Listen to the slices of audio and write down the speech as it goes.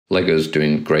Lego's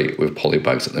doing great with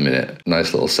Polybags at the minute.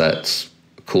 Nice little sets,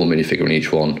 cool minifigure in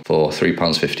each one for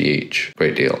 £3.50 each.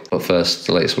 Great deal. But first,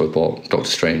 the latest one I bought, Doctor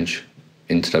Strange,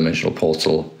 Interdimensional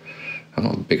Portal. I'm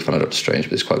not a big fan of Doctor Strange,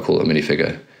 but it's quite cool little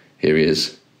minifigure. Here he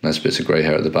is. Nice bits of grey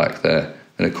hair at the back there.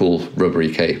 And a cool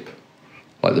rubbery cape,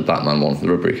 like the Batman one. The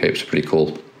rubbery capes are pretty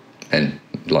cool. And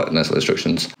like nice little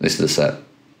instructions. This is the set.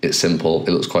 It's simple,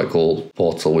 it looks quite cool.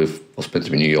 Portal with what's meant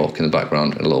to be New York in the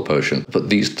background and a little potion. But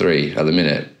these three at the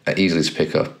minute are easily to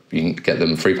pick up. You can get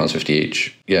them £3.50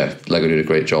 each. Yeah, Lego did a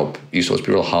great job. It used to always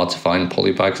be real hard to find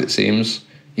Polybags, it seems.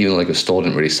 Even Lego store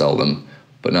didn't really sell them.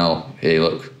 But now, here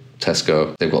look,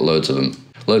 Tesco, they've got loads of them.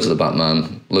 Loads of the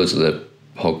Batman, loads of the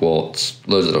Hogwarts,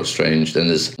 loads of Doctor Strange. Then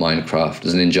there's Minecraft,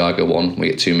 there's an Ninjago one, we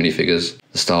get 2 minifigures.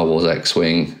 The Star Wars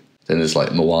X-Wing. Then there's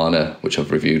like Moana, which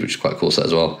I've reviewed, which is quite a cool set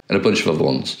as well. And a bunch of other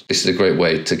ones. This is a great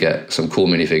way to get some cool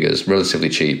minifigures, relatively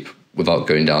cheap, without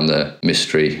going down the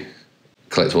mystery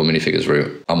collectible minifigures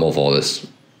route. I'm all for this.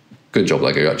 Good job,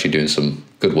 Lego. You're actually doing some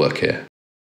good work here.